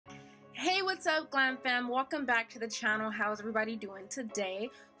what's up, Glam Fam? Welcome back to the channel. How's everybody doing today?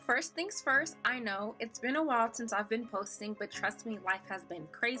 First things first, I know it's been a while since I've been posting, but trust me, life has been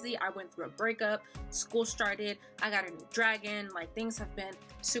crazy. I went through a breakup, school started, I got a new dragon, like things have been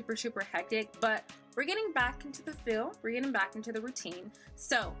super hectic, but we're getting back into the feel, we're getting back into the routine.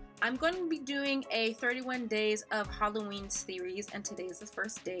 So I'm going to be doing a 31 days of Halloween series, and today is the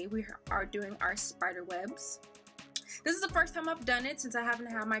first day. We are doing our spider webs. This is the first time I've done it since I haven't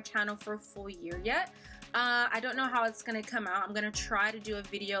had my channel for a full year yet. I don't know how it's gonna come out. I'm gonna try to do a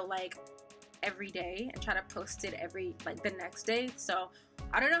video like every day and try to post it every the next day. So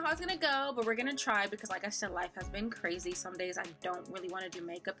I don't know how it's gonna go, but we're gonna try because like I said, life has been crazy. Some days I don't really want to do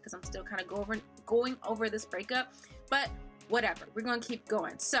makeup because I'm still kind of going over this breakup, but whatever, we're gonna keep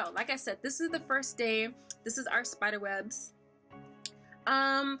going. So like I said, this is the first day. This is our spider webs.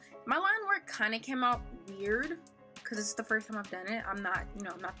 My line work kind of came out weird because it's the first time I've done it. I'm not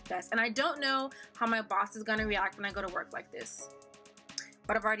the best, and I don't know how my boss is gonna react when I go to work like this,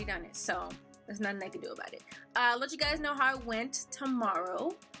 but I've already done it, so there's nothing I can do about it. I'll let you guys know how it went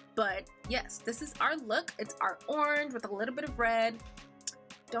tomorrow, but yes, this is our look. It's our orange with a little bit of red.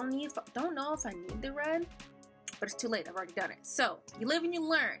 Don't know if I need the red, but it's too late. I've already done it. So you live and you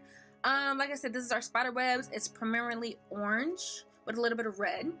learn. Like I said, this is our spider webs. It's primarily orange with a little bit of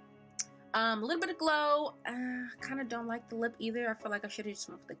red. A little bit of glow. Kind of don't like the lip either. I feel like I should have just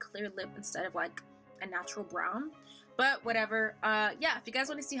went with a clear lip instead of like a natural brown, but whatever. Yeah, if you guys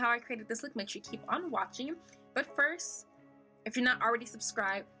want to see how I created this look, make sure you keep on watching. But first, if you're not already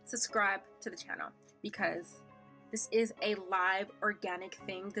subscribed, subscribe to the channel because this is a live organic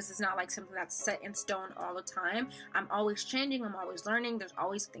thing. This is not like something that's set in stone all the time. I'm always changing, I'm always learning, there's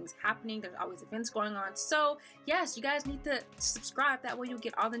always things happening, there's always events going on. So yes, you guys need to subscribe, that way you'll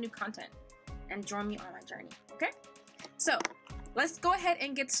get all the new content and join me on my journey, okay? So let's go ahead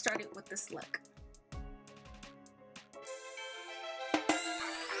and get started with this look.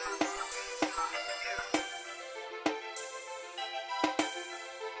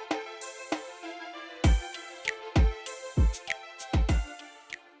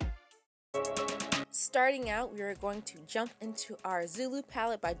 Starting out, we are going to jump into our Zulu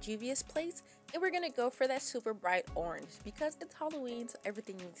palette by Juvia's Place, and we're going to go for that super bright orange because it's Halloween, so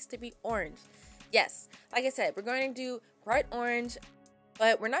everything needs to be orange. Yes, like I said, we're going to do bright orange,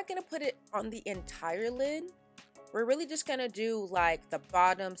 but we're not going to put it on the entire lid. We're really just going to do like the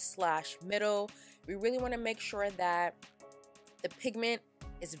bottom / middle. We really want to make sure that the pigment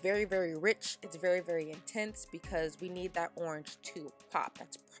is very rich. It's very intense because we need that orange to pop.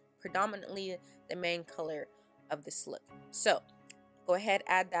 That's predominantly the main color of this look. So go ahead,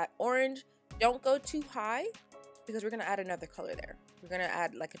 add that orange. Don't go too high because we're gonna add another color there. We're gonna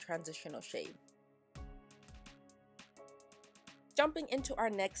add like a transitional shade. Jumping into our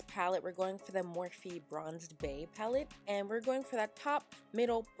next palette, we're going for the Morphe Bronzed Bay palette, and we're going for that top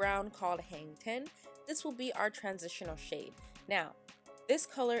middle brown called Hang 10. This will be our transitional shade. Now this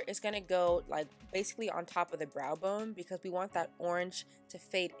color is going to go like basically on top of the brow bone because we want that orange to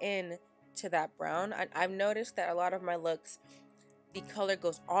fade in to that brown. I've noticed that a lot of my looks, the color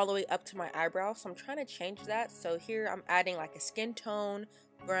goes all the way up to my eyebrow, so I'm trying to change that. So here I'm adding like a skin tone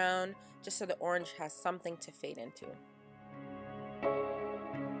brown just so the orange has something to fade into.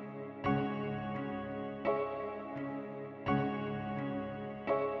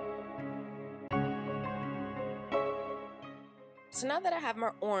 So now that I have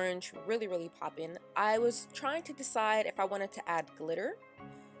my orange really popping, I was trying to decide if I wanted to add glitter.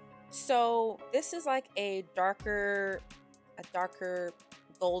 So this is like a darker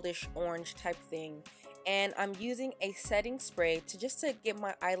goldish orange type thing, and I'm using a setting spray to get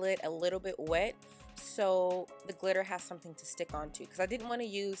my eyelid a little bit wet so the glitter has something to stick onto, because I didn't want to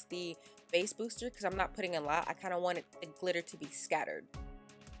use the base booster because I'm not putting a lot. I kind of wanted the glitter to be scattered.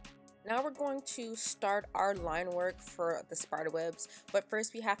 Now we're going to start our line work for the spider webs, but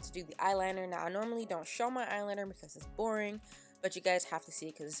first we have to do the eyeliner. Now I normally don't show my eyeliner because it's boring, but you guys have to see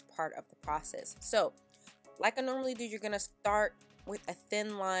it because it's part of the process. So like I normally do, you're going to start with a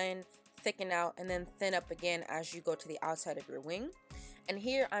thin line, thicken out, and then thin up again as you go to the outside of your wing. And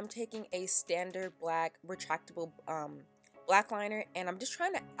here I'm taking a standard black retractable black liner, and I'm just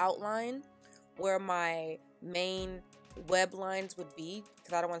trying to outline where my main web lines would be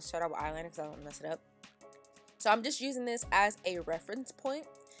because I don't want to start out with eyeliner because I don't want to mess it up. So I'm just using this as a reference point,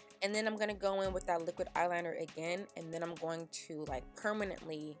 and then I'm going to go in with that liquid eyeliner again, and then I'm going to like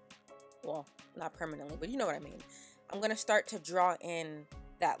permanently, well, not permanently, but you know what I mean. I'm going to start to draw in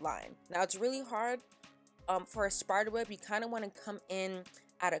that line. Now it's really hard for a spider web. You kind of want to come in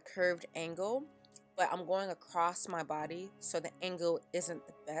at a curved angle, but I'm going across my body so the angle isn't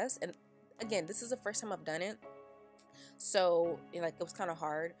the best, and again, this is the first time I've done it, so like it was kind of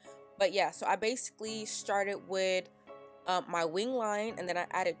hard. But yeah, so I basically started with my wing line, and then I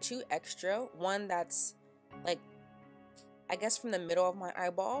added 2 extra, one that's like I guess from the middle of my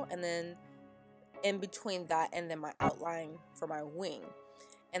eyeball, and then in between that and then my outline for my wing.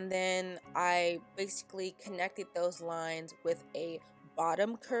 And then I basically connected those lines with a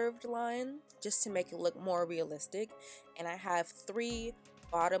bottom curved line just to make it look more realistic. And I have 3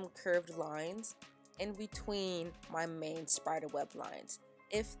 bottom curved lines in between my main spiderweb lines,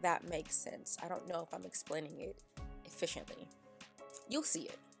 if that makes sense. I don't know if I'm explaining it efficiently. You'll see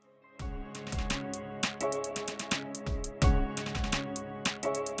it.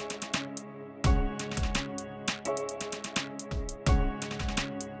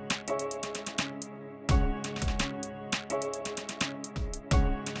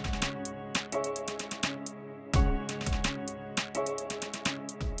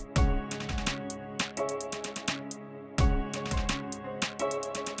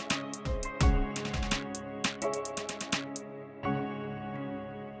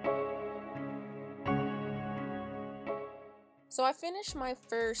 So I finished my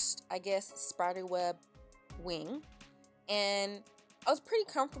first, I guess, spiderweb wing, and I was pretty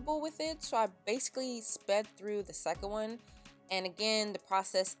comfortable with it, so I basically sped through the second one. And again, the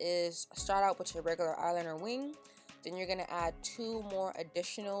process is start out with your regular eyeliner wing, then you're going to add 2 more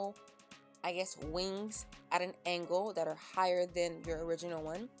additional, I guess, wings at an angle that are higher than your original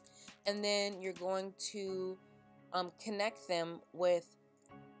one, and then you're going to connect them with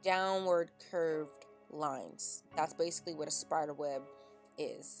downward curved lines. That's basically what a spider web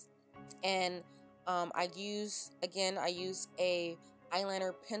is. And I use a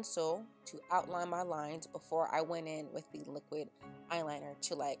eyeliner pencil to outline my lines before I went in with the liquid eyeliner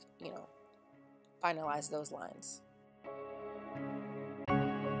to, like, you know, finalize those lines.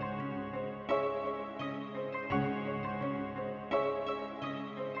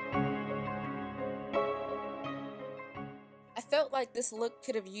 I felt like this look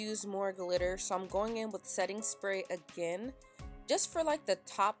could have used more glitter, so I'm going in with setting spray again, just for like the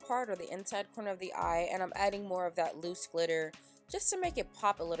top part or the inside corner of the eye, and I'm adding more of that loose glitter just to make it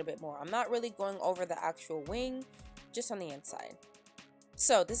pop a little bit more. I'm not really going over the actual wing, just on the inside.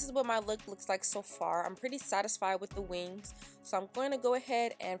 So this is what my look looks like so far. I'm pretty satisfied with the wings, so I'm going to go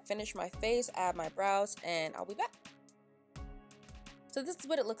ahead and finish my face, add my brows, and I'll be back. So this is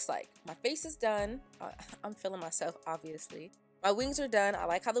what it looks like. My face is done. I'm feeling myself, obviously. My wings are done. I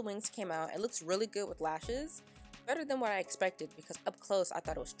like how the wings came out. It looks really good with lashes. Better than what I expected, because up close I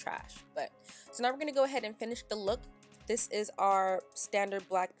thought it was trash. But so now we're going to go ahead and finish the look. This is our standard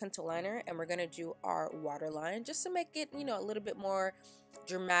black pencil liner, and we're going to do our waterline just to make it, you know, a little bit more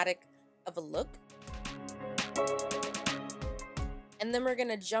dramatic of a look. And then we're going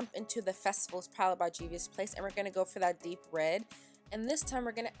to jump into the Festivals palette by Juvia's Place, and we're going to go for that deep red. And this time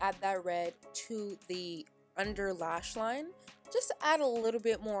we're going to add that red to the under lash line, just to add a little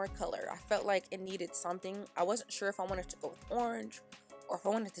bit more color. I felt like it needed something. I wasn't sure if I wanted to go with orange or if I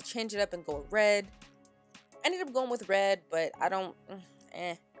wanted to change it up and go with red. I ended up going with red, but I don't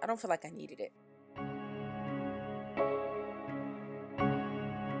feel like I needed it.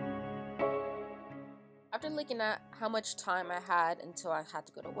 After looking at how much time I had until I had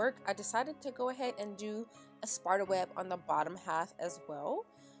to go to work, I decided to go ahead and do a spider web on the bottom half as well.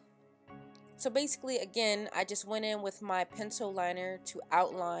 So basically, again, I just went in with my pencil liner to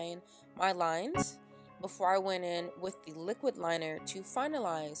outline my lines before I went in with the liquid liner to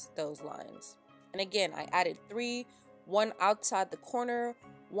finalize those lines. And again, I added 3, one outside the corner,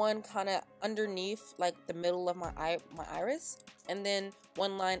 one kind of underneath, like the middle of my iris, and then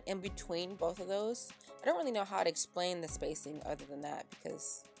one line in between both of those. I don't really know how to explain the spacing other than that,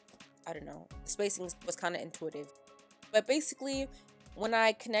 because I don't know, the spacing was kind of intuitive. But basically, when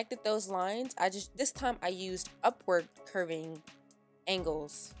I connected those lines, this time I used upward curving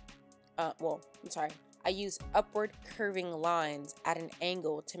angles. I used upward curving lines at an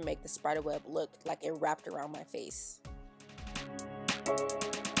angle to make the spiderweb look like it wrapped around my face.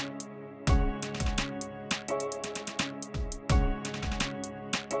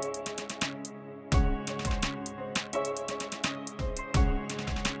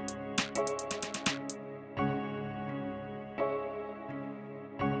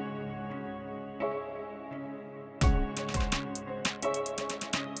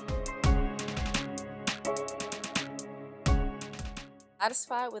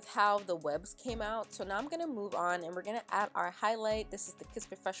 Satisfied with how the webs came out, so now I'm gonna move on and we're gonna add our highlight. This is the Kiss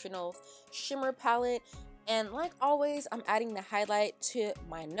Professional shimmer palette, and like always, I'm adding the highlight to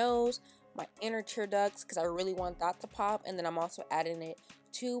my nose, my inner tear ducts, because I really want that to pop, and then I'm also adding it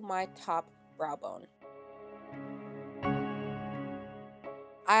to my top brow bone.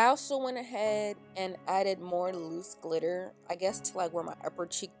 I also went ahead and added more loose glitter, I guess to like where my upper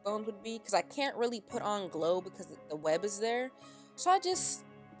cheekbones would be, because I can't really put on glow because the web is there. So I just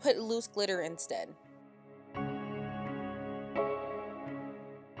put loose glitter instead.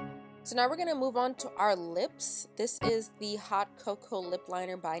 So now we're going to move on to our lips. This is the Hot Cocoa Lip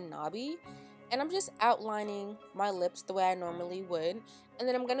Liner by Nobby. And I'm just outlining my lips the way I normally would. And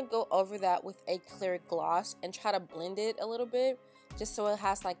then I'm going to go over that with a clear gloss and try to blend it a little bit, just so it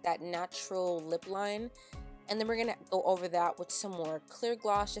has like that natural lip line. And then we're going to go over that with some more clear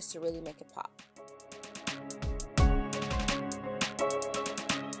gloss just to really make it pop.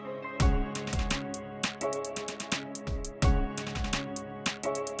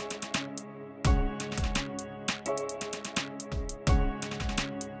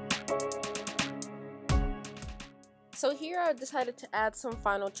 So here I decided to add some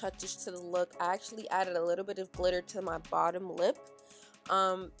final touches to the look. I actually added a little bit of glitter to my bottom lip.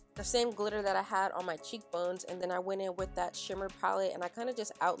 The same glitter that I had on my cheekbones, and then I went in with that shimmer palette and I kind of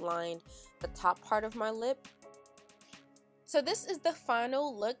just outlined the top part of my lip. So this is the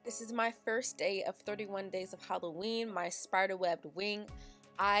final look. This is my first day of 31 days of Halloween, my spiderwebbed wing.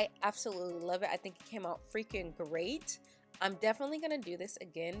 I absolutely love it. I think it came out freaking great. I'm definitely gonna do this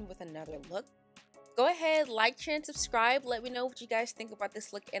again with another look. Go ahead, like, share, and subscribe. Let me know what you guys think about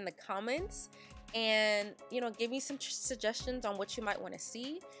this look in the comments. And, you know, give me some suggestions on what you might want to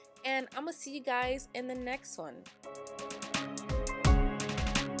see. And I'm going to see you guys in the next one.